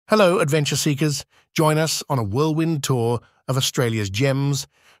Hello, adventure seekers. Join us on a whirlwind tour of Australia's gems,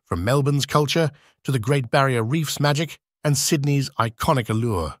 from Melbourne's culture to the Great Barrier Reef's magic and Sydney's iconic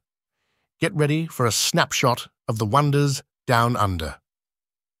allure. Get ready for a snapshot of the wonders down under.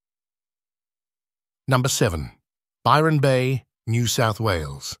 Number 7. Byron Bay, New South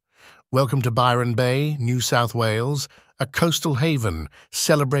Wales. Welcome to Byron Bay, New South Wales, a coastal haven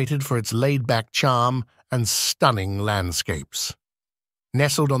celebrated for its laid-back charm and stunning landscapes.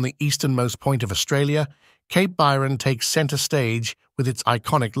 Nestled on the easternmost point of Australia, Cape Byron takes centre stage with its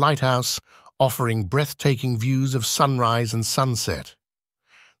iconic lighthouse, offering breathtaking views of sunrise and sunset.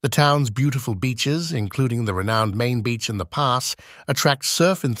 The town's beautiful beaches, including the renowned main beach and the pass, attract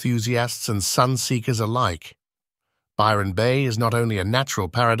surf enthusiasts and sun seekers alike. Byron Bay is not only a natural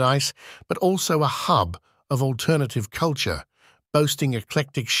paradise, but also a hub of alternative culture, boasting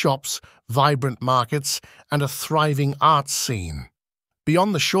eclectic shops, vibrant markets, and a thriving arts scene.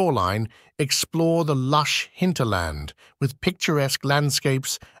 Beyond the shoreline, explore the lush hinterland with picturesque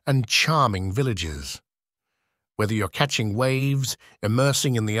landscapes and charming villages. Whether you're catching waves,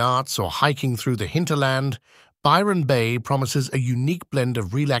 immersing in the arts, or hiking through the hinterland, Byron Bay promises a unique blend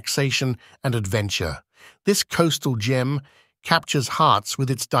of relaxation and adventure. This coastal gem captures hearts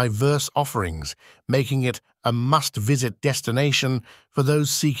with its diverse offerings, making it a must-visit destination for those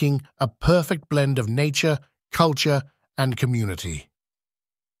seeking a perfect blend of nature, culture, and community.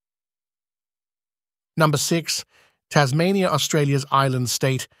 Number 6. Tasmania, Australia's island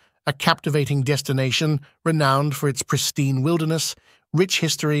state, a captivating destination renowned for its pristine wilderness, rich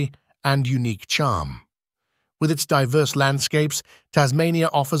history, and unique charm. With its diverse landscapes, Tasmania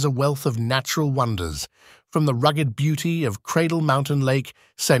offers a wealth of natural wonders, from the rugged beauty of Cradle Mountain Lake,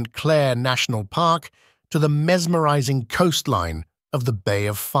 St. Clair National Park, to the mesmerizing coastline of the Bay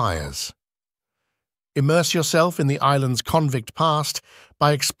of Fires. Immerse yourself in the island's convict past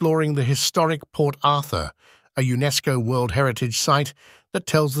by exploring the historic Port Arthur, a UNESCO World Heritage Site that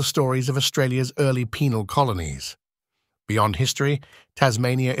tells the stories of Australia's early penal colonies. Beyond history,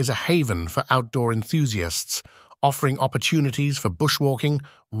 Tasmania is a haven for outdoor enthusiasts, offering opportunities for bushwalking,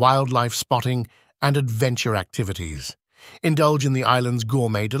 wildlife spotting, and adventure activities. Indulge in the island's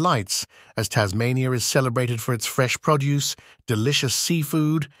gourmet delights, as Tasmania is celebrated for its fresh produce, delicious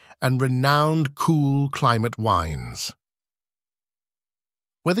seafood, and renowned cool climate wines.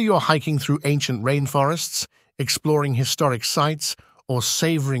 Whether you're hiking through ancient rainforests, exploring historic sites, or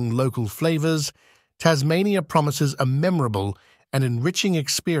savoring local flavors, Tasmania promises a memorable and enriching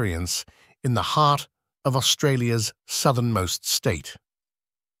experience in the heart of Australia's southernmost state.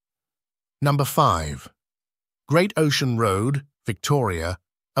 Number 5. Great Ocean Road, Victoria,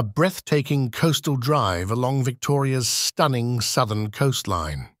 a breathtaking coastal drive along Victoria's stunning southern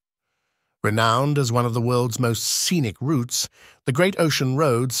coastline. Renowned as one of the world's most scenic routes, the Great Ocean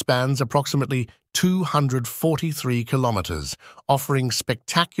Road spans approximately 243 kilometers, offering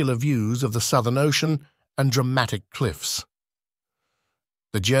spectacular views of the Southern Ocean and dramatic cliffs.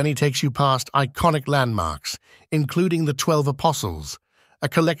 The journey takes you past iconic landmarks, including the 12 Apostles, a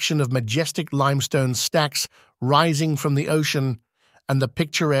collection of majestic limestone stacks rising from the ocean, and the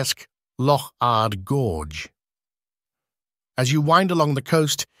picturesque Loch Ard Gorge. As you wind along the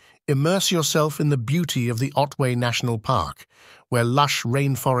coast, immerse yourself in the beauty of the Otway National Park, where lush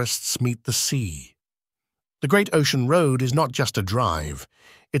rainforests meet the sea. The Great Ocean Road is not just a drive,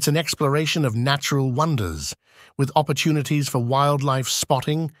 it's an exploration of natural wonders, with opportunities for wildlife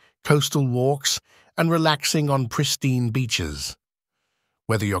spotting, coastal walks, and relaxing on pristine beaches.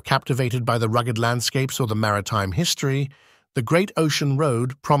 Whether you're captivated by the rugged landscapes or the maritime history, the Great Ocean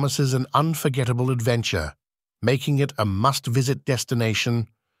Road promises an unforgettable adventure, making it a must-visit destination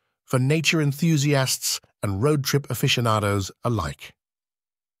for nature enthusiasts and road trip aficionados alike.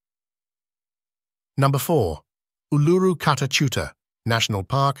 Number 4. Uluru Kata Tjuta National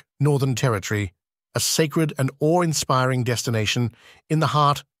Park, Northern Territory, a sacred and awe-inspiring destination in the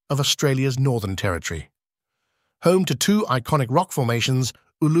heart of Australia's Northern Territory. Home to two iconic rock formations,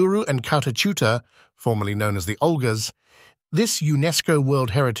 Uluru and Kata Tjuta, formerly known as the Olgas, this UNESCO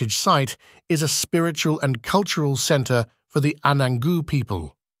World Heritage Site is a spiritual and cultural centre for the Anangu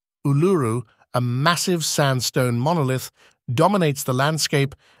people. Uluru, a massive sandstone monolith, dominates the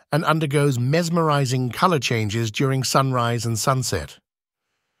landscape and undergoes mesmerizing color changes during sunrise and sunset.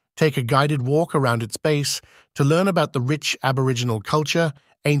 Take a guided walk around its base to learn about the rich Aboriginal culture,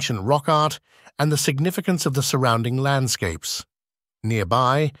 ancient rock art, and the significance of the surrounding landscapes.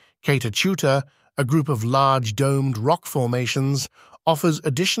 Nearby, Kata Tjuta, a group of large domed rock formations, offers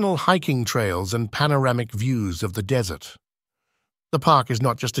additional hiking trails and panoramic views of the desert. The park is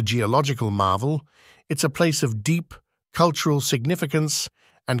not just a geological marvel, it's a place of deep cultural significance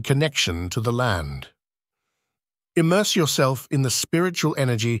and connection to the land. Immerse yourself in the spiritual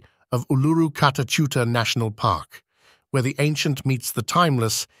energy of Uluru Kata National Park, where the ancient meets the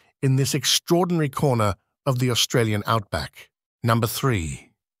timeless in this extraordinary corner of the Australian outback. Number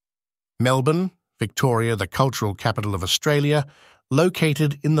 3. Melbourne, Victoria, the cultural capital of Australia,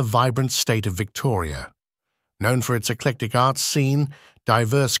 located in the vibrant state of Victoria. Known for its eclectic arts scene,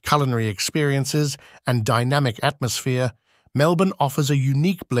 diverse culinary experiences, and dynamic atmosphere, Melbourne offers a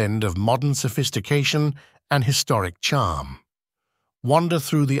unique blend of modern sophistication and historic charm. Wander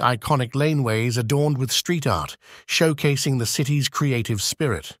through the iconic laneways adorned with street art, showcasing the city's creative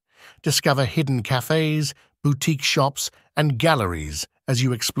spirit. Discover hidden cafes, boutique shops, and galleries as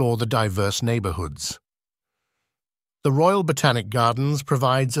you explore the diverse neighbourhoods. The Royal Botanic Gardens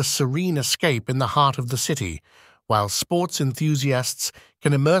provides a serene escape in the heart of the city, while sports enthusiasts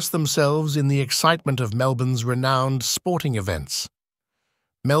can immerse themselves in the excitement of Melbourne's renowned sporting events.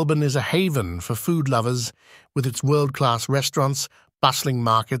 Melbourne is a haven for food lovers, with its world-class restaurants, bustling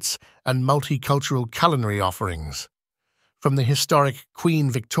markets, and multicultural culinary offerings. From the historic Queen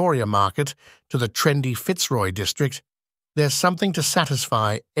Victoria Market to the trendy Fitzroy district, there's something to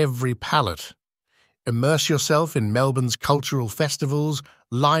satisfy every palate. Immerse yourself in Melbourne's cultural festivals,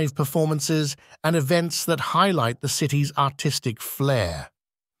 live performances, and events that highlight the city's artistic flair.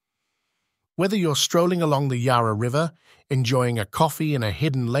 Whether you're strolling along the Yarra River, enjoying a coffee in a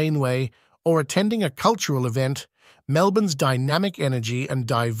hidden laneway, or attending a cultural event, Melbourne's dynamic energy and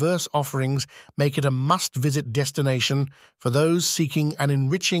diverse offerings make it a must-visit destination for those seeking an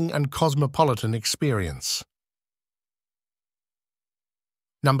enriching and cosmopolitan experience.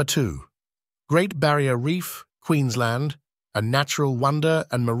 Number 2. Great Barrier Reef, Queensland, a natural wonder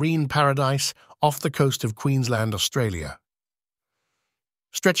and marine paradise off the coast of Queensland, Australia.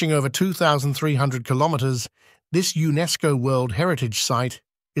 Stretching over 2,300 kilometres, this UNESCO World Heritage Site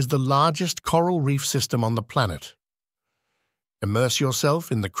is the largest coral reef system on the planet. Immerse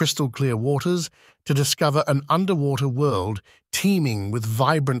yourself in the crystal-clear waters to discover an underwater world teeming with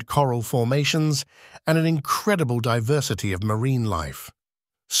vibrant coral formations and an incredible diversity of marine life.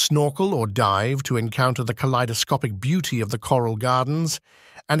 Snorkel or dive to encounter the kaleidoscopic beauty of the coral gardens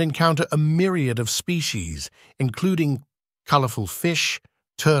and encounter a myriad of species, including colourful fish,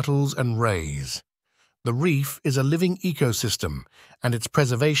 turtles, and rays. The reef is a living ecosystem, and its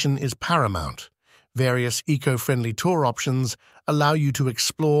preservation is paramount. Various eco-friendly tour options allow you to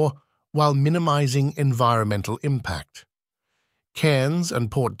explore while minimising environmental impact. Cairns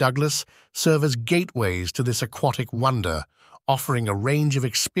and Port Douglas serve as gateways to this aquatic wonder, offering a range of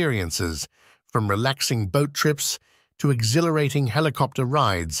experiences, from relaxing boat trips to exhilarating helicopter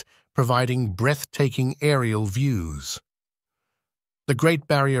rides, providing breathtaking aerial views. The Great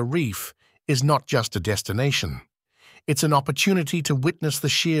Barrier Reef is not just a destination. It's an opportunity to witness the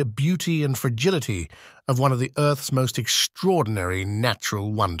sheer beauty and fragility of one of the Earth's most extraordinary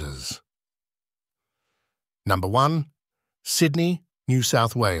natural wonders. Number 1. Sydney, New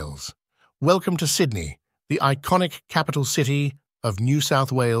South Wales. Welcome to Sydney, the iconic capital city of New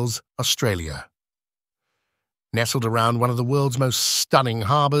South Wales, Australia. Nestled around one of the world's most stunning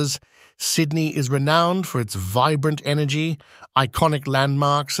harbours, Sydney is renowned for its vibrant energy, iconic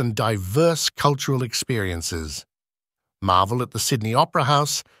landmarks, and diverse cultural experiences. Marvel at the Sydney Opera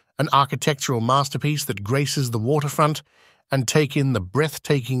House, an architectural masterpiece that graces the waterfront, and take in the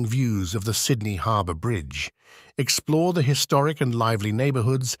breathtaking views of the Sydney Harbour Bridge. Explore the historic and lively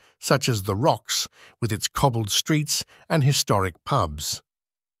neighbourhoods such as the Rocks, with its cobbled streets and historic pubs.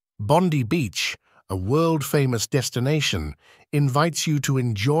 Bondi Beach, a world-famous destination, invites you to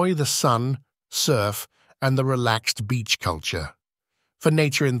enjoy the sun, surf, and the relaxed beach culture. For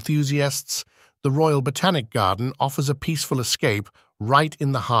nature enthusiasts, the Royal Botanic Garden offers a peaceful escape right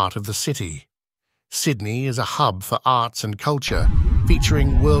in the heart of the city. Sydney is a hub for arts and culture,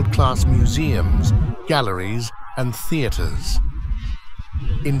 featuring world-class museums, galleries, and theatres.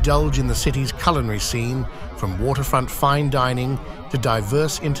 Indulge in the city's culinary scene, from waterfront fine dining to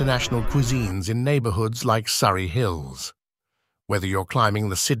diverse international cuisines in neighbourhoods like Surrey Hills. Whether you're climbing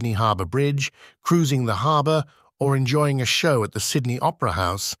the Sydney Harbour Bridge, cruising the harbour, or enjoying a show at the Sydney Opera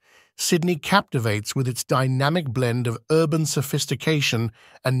House, Sydney captivates with its dynamic blend of urban sophistication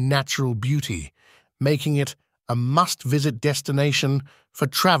and natural beauty, making it a must-visit destination for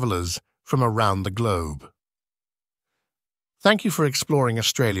travellers from around the globe. Thank you for exploring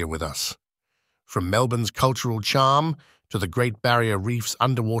Australia with us. From Melbourne's cultural charm to the Great Barrier Reef's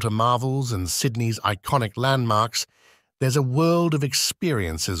underwater marvels and Sydney's iconic landmarks, there's a world of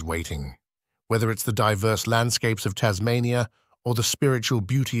experiences waiting. Whether it's the diverse landscapes of Tasmania or the spiritual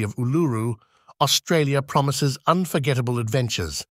beauty of Uluru, Australia promises unforgettable adventures.